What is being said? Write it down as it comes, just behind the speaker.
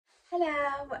Hello,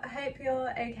 I hope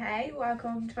you're okay.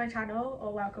 Welcome to my channel,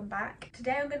 or welcome back.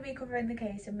 Today I'm going to be covering the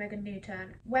case of Megan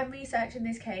Newton. When researching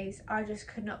this case, I just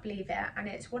could not believe it, and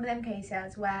it's one of them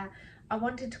cases where I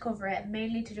wanted to cover it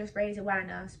mainly to just raise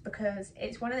awareness, because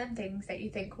it's one of them things that you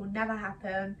think will never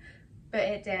happen, but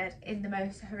it did in the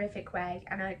most horrific way,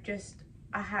 and I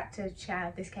had to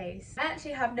share this case. I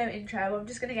actually have no intro, I'm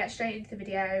just going to get straight into the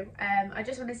video. I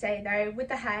just want to say though, with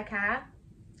the hair care,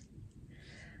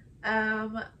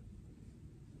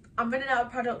 I'm running out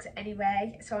of products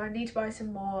anyway, so I need to buy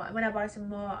some more, and when I buy some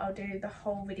more I'll do the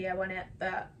whole video on it.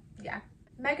 But yeah,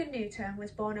 Megan Newton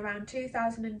was born around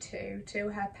 2002 to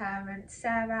her parents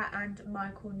Sarah and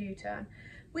Michael Newton,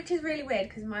 which is really weird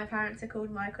because my parents are called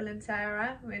Michael and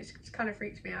Sarah, which kind of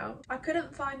freaks me out. I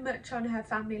couldn't find much on her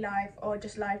family life or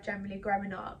just life generally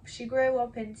growing up. She grew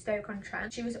up in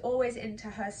Stoke-on-Trent. She was always into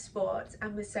her sports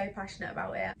and was so passionate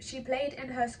about it. She played in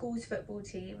her school's football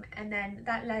team, and then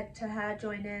that led to her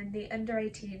joining the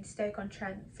under-18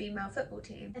 Stoke-on-Trent female football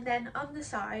team. And then on the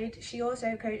side, she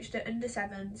also coached the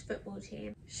under-7s football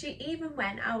team. She even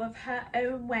went out of her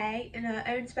own way in her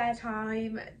own spare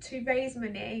time to raise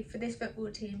money for this football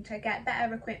team to get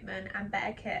better equipment and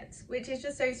better kits, which is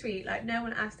just so sweet. Like, no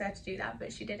one asked her to do that,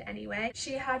 but she did anyway.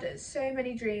 She had so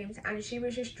many dreams, and she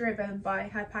was just driven by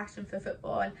her passion for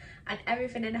football, and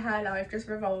everything in her life just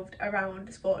revolved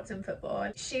around sports and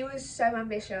football. She was so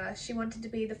ambitious. She wanted to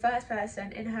be the first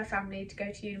person in her family to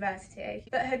go to university,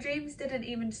 but her dreams didn't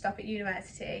even stop at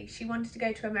university. She wanted to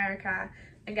go to America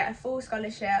and get a full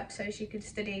scholarship so she could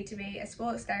study to be a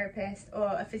sports therapist or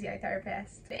a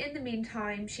physiotherapist. But in the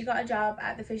meantime, she got a job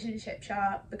at the fish and chip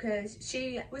shop because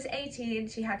she was 18,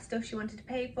 she had stuff she wanted to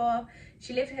pay for.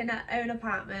 She lived in her own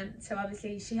apartment, so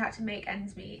obviously she had to make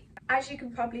ends meet. As you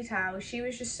can probably tell, she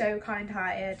was just so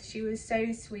kind-hearted, she was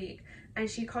so sweet, and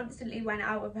she constantly went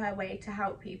out of her way to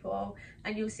help people,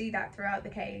 and you'll see that throughout the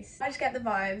case. I just get the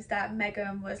vibes that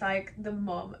Megan was like the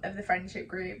mum of the friendship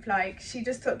group. Like, she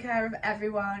just took care of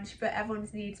everyone, she put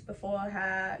everyone's needs before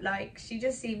her. Like, she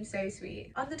just seemed so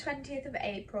sweet. On the 20th of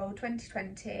April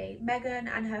 2020, Megan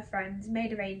and her friends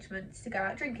made arrangements to go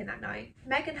out drinking that night.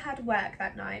 Megan had work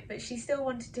that night, but she still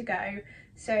wanted to go,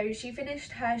 so she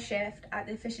finished her shift at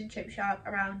the fish and chip shop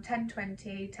around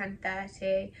 10:20,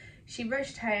 10:30. She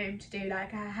rushed home to do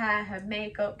like her hair, her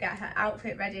makeup, get her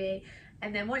outfit ready,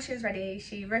 and then once she was ready,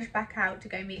 she rushed back out to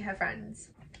go meet her friends.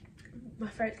 My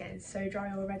throat's getting so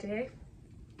dry already.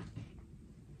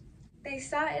 They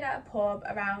started at a pub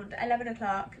around 11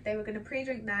 o'clock. They were going to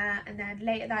pre-drink there, and then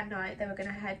later that night they were going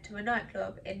to head to a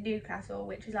nightclub in Newcastle,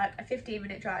 which is like a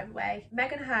 15-minute drive away.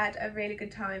 Megan had a really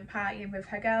good time partying with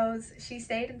her girls. She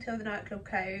stayed until the nightclub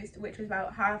closed, which was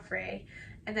about 3:30,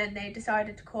 and then they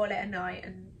decided to call it a night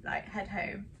and like head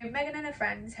home. Megan and her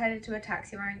friends headed to a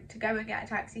taxi rank to go and get a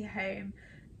taxi home,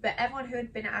 but everyone who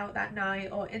had been out that night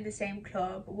or in the same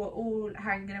club were all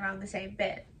hanging around the same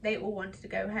bit. They all wanted to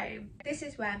go home. This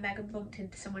is where Megan bumped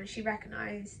into someone she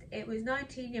recognised. It was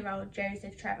 19-year-old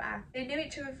Joseph Trevor. They knew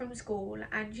each other from school,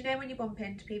 and you know when you bump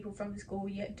into people from school,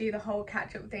 you do the whole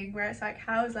catch-up thing where it's like,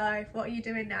 how's life? What are you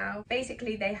doing now?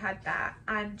 Basically, they had that,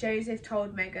 and Joseph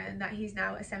told Megan that he's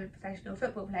now a semi-professional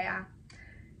football player.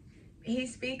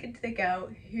 He's speaking to the girl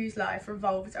whose life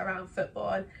revolves around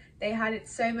football. They had it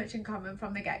so much in common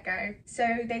from the get-go. So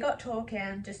they got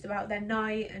talking just about their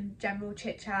night and general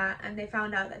chit-chat, and they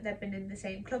found out that they'd been in the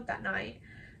same club that night.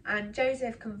 And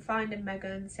Joseph confided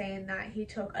Megan, saying that he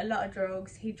took a lot of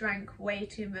drugs, he drank way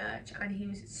too much, and he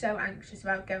was so anxious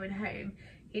about going home.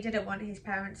 He didn't want his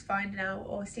parents finding out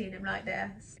or seeing him like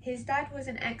this. His dad was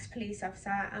an ex-police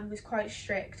officer and was quite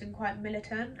strict and quite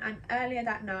militant, and earlier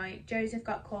that night Joseph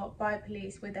got caught by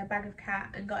police with a bag of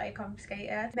cat and got it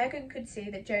confiscated. Megan could see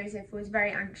that Joseph was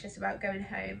very anxious about going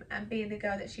home, and being the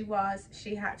girl that she was,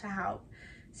 she had to help.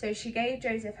 So she gave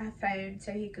Joseph her phone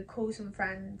so he could call some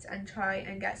friends and try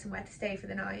and get somewhere to stay for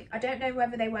the night. I don't know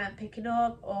whether they weren't picking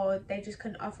up or they just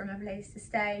couldn't offer him a place to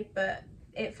stay, but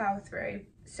it fell through.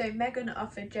 So Megan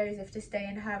offered Joseph to stay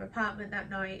in her apartment that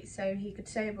night so he could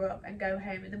sober up and go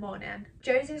home in the morning.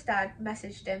 Joseph's dad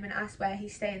messaged him and asked where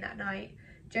he's staying that night.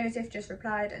 Joseph just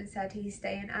replied and said he's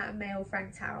staying at a male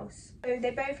friend's house. So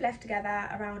they both left together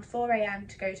around 4 AM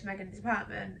to go to Megan's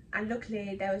apartment, and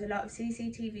luckily there was a lot of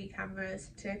CCTV cameras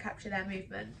to capture their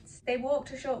movements. They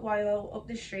walked a short while up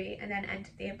the street and then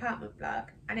entered the apartment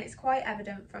block, and it's quite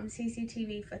evident from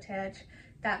CCTV footage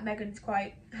that Megan's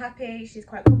quite happy, she's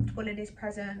quite comfortable in his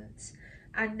presence,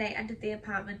 and they entered the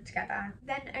apartment together.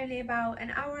 Then only about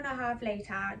an hour and a half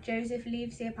later, Joseph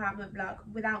leaves the apartment block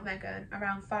without Megan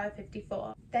around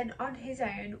 5:54. Then on his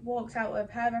own walks out of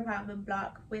her apartment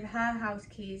block with her house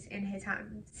keys in his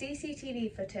hand.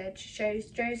 CCTV footage shows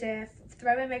Joseph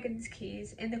throwing Megan's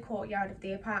keys in the courtyard of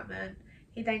the apartment.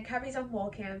 He then carries on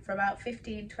walking for about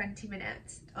 15-20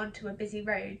 minutes onto a busy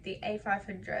road, the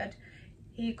A500.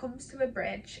 He comes to a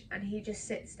bridge and he just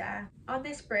sits there. On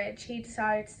this bridge, he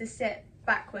decides to sit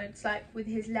backwards, like with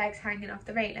his legs hanging off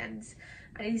the railings,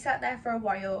 and he sat there for a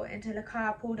while until a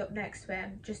car pulled up next to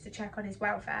him just to check on his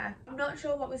welfare. I'm not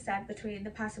sure what was said between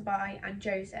the passerby and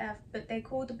Joseph, but they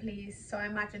called the police, so I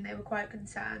imagine they were quite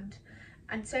concerned.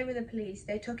 And so were the police.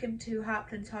 They took him to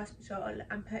Hartlands Hospital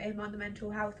and put him on the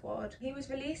mental health ward. He was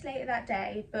released later that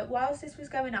day, but whilst this was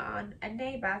going on, a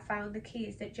neighbour found the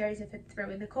keys that Joseph had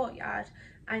thrown in the courtyard,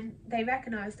 and they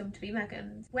recognised them to be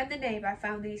Megan's. When the neighbour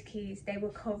found these keys, they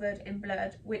were covered in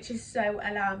blood, which is so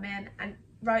alarming, and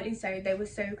rightly so. They were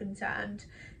so concerned.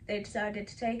 They decided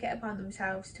to take it upon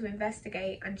themselves to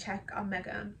investigate and check on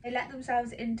Megan. They let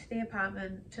themselves into the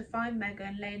apartment to find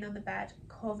Megan laying on the bed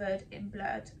covered in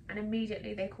blood, and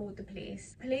immediately they called the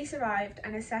police. Police arrived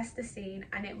and assessed the scene,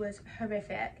 and it was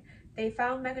horrific. They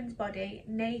found Megan's body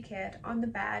naked on the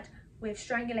bed with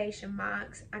strangulation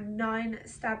marks and 9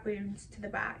 stab wounds to the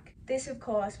back. This of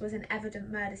course was an evident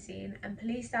murder scene, and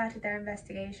police started their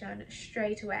investigation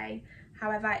straight away.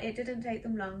 However, it didn't take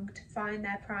them long to find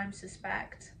their prime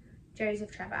suspect,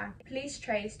 Joseph Trevor. Police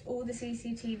traced all the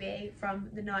CCTV from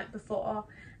the night before,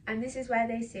 and this is where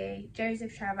they see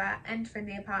Joseph Trevor entering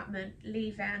the apartment,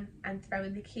 leaving and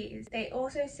throwing the keys. They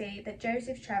also see that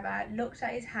Joseph Trevor looked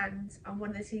at his hands on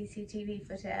one of the CCTV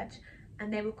footage,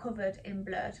 and they were covered in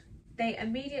blood. They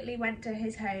immediately went to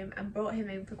his home and brought him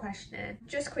in for questioning.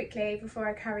 Just quickly, before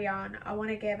I carry on, I want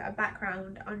to give a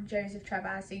background on Joseph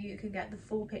Trevor so you can get the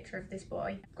full picture of this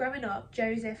boy. Growing up,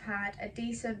 Joseph had a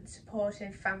decent,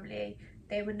 supportive family.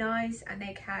 They were nice and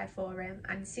they cared for him,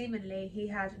 and seemingly he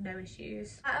had no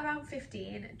issues. At around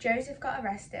 15, Joseph got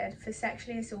arrested for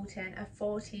sexually assaulting a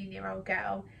 14-year-old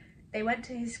girl. They went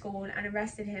to his school and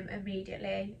arrested him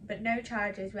immediately, but no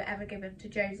charges were ever given to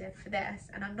Joseph for this,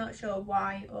 and I'm not sure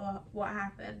why or what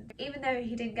happened. Even though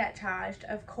he didn't get charged,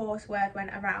 of course word went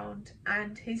around,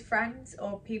 and his friends,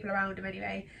 or people around him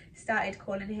anyway, started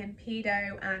calling him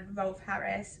pedo and Rolf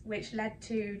Harris, which led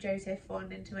to Joseph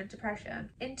falling into a depression.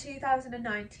 In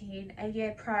 2019, a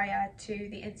year prior to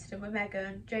the incident with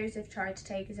Megan, Joseph tried to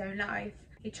take his own life.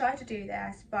 He tried to do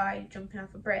this by jumping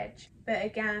off a bridge, but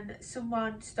again,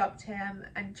 someone stopped him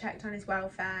and checked on his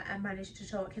welfare and managed to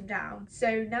talk him down.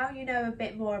 So now you know a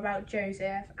bit more about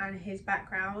Joseph and his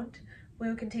background.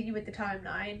 We'll continue with the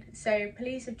timeline. So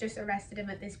police have just arrested him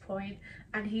at this point,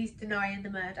 and he's denying the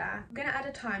murder. I'm going to add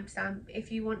a timestamp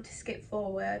if you want to skip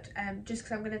forward, just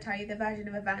because I'm going to tell you the version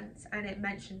of events, and it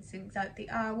mentions things like the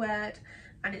R word,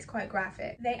 and it's quite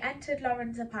graphic. They entered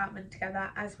Lauren's apartment together,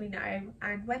 as we know,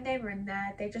 and when they were in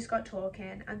there, they just got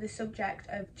talking, and the subject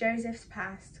of Joseph's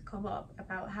past come up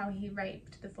about how he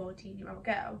raped the 14-year-old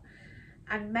girl.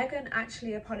 And Megan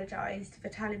actually apologised for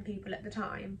telling people at the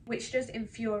time, which just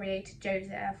infuriated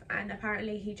Joseph, and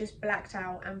apparently he just blacked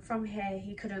out, and from here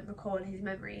he couldn't recall his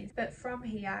memories. But from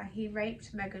here, he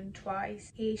raped Megan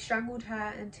twice. He strangled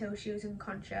her until she was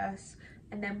unconscious,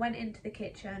 and then went into the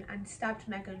kitchen and stabbed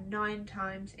Megan 9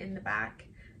 times in the back.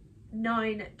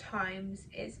 9 times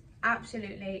is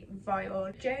absolutely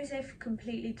vile. Joseph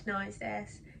completely denies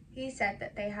this. He said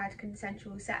that they had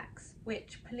consensual sex,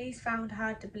 which police found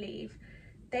hard to believe.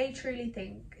 They truly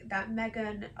think that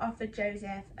Megan offered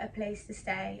Joseph a place to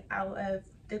stay out of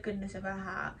the goodness of her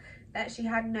heart, that she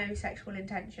had no sexual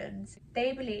intentions.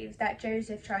 They believe that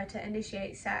Joseph tried to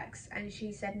initiate sex and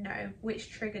she said no, which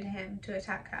triggered him to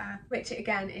attack her, which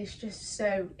again is just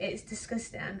it's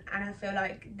disgusting, and I feel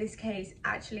like this case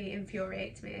actually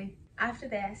infuriates me. After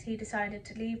this, he decided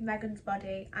to leave Megan's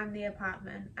body and the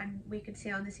apartment, and we could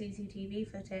see on the CCTV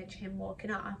footage him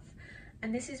walking off.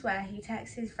 And this is where he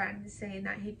texts his friends saying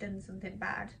that he'd done something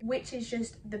bad, which is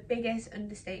just the biggest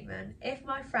understatement. If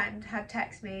my friend had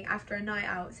texted me after a night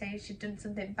out saying she'd done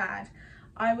something bad,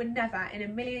 I would never in a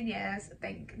million years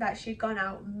think that she'd gone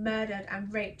out, murdered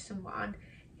and raped someone.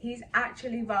 He's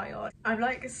actually vile. I'm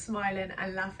like smiling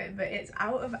and laughing, but it's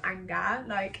out of anger.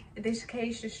 Like, this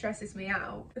case just stresses me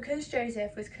out. Because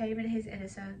Joseph was claiming his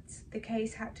innocence, the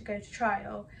case had to go to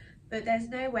trial. But there's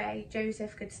no way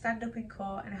Joseph could stand up in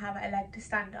court and have a leg to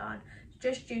stand on,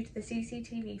 just due to the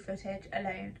CCTV footage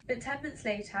alone. But 10 months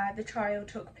later, the trial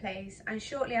took place, and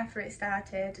shortly after it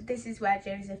started, this is where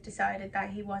Joseph decided that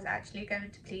he was actually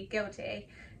going to plead guilty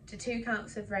to 2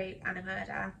 counts of rape and a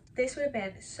murder. This would have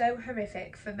been so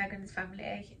horrific for Meghan's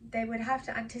family. They would have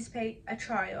to anticipate a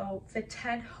trial for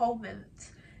 10 whole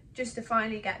months just to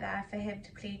finally get there for him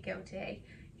to plead guilty.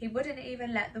 He wouldn't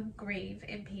even let them grieve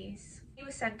in peace. He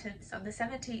was sentenced on the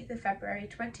 17th of February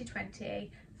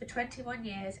 2020 for 21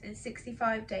 years and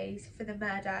 65 days for the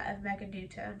murder of Meghan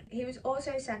Newton. He was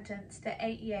also sentenced to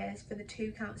 8 years for the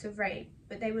 2 counts of rape,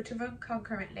 but they were to run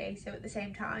concurrently, so at the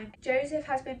same time. Joseph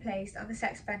has been placed on the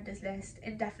sex offenders list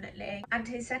indefinitely, and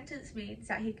his sentence means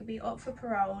that he could be up for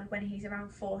parole when he's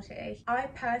around 40. I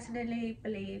personally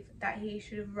believe that he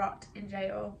should rot in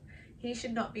jail. He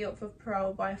should not be up for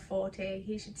parole by 40.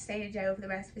 He should stay in jail for the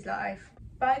rest of his life.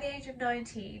 By the age of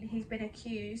 19, he's been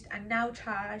accused and now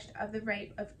charged of the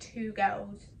rape of 2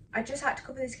 girls. I just had to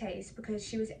cover this case because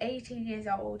she was 18 years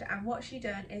old and what she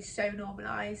done is so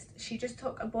normalised. She just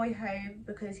took a boy home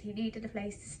because he needed a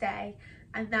place to stay,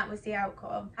 and that was the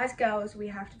outcome. As girls, we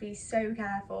have to be so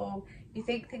careful. You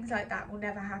think things like that will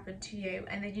never happen to you,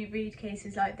 and then you read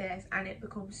cases like this and it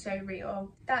becomes so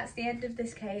real. That's the end of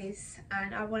this case,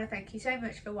 and I want to thank you so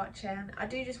much for watching. I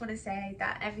do just want to say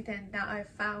that everything that I've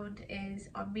found is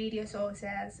on media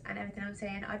sources, and everything I'm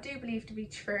saying I do believe to be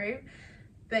true.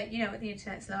 But you know what the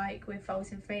internet's like with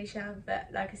false information. But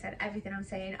like I said, everything I'm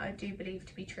saying I do believe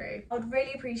to be true. I would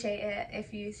really appreciate it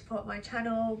if you support my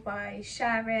channel by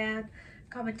sharing,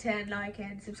 commenting,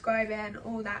 liking, subscribing,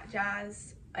 all that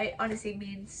jazz. It honestly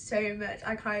means so much.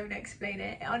 I can't even explain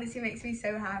it. It honestly makes me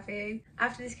so happy.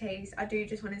 After this case, I do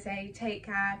just want to say take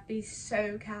care, be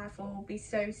so careful, be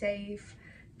so safe.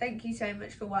 Thank you so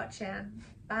much for watching.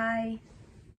 Bye.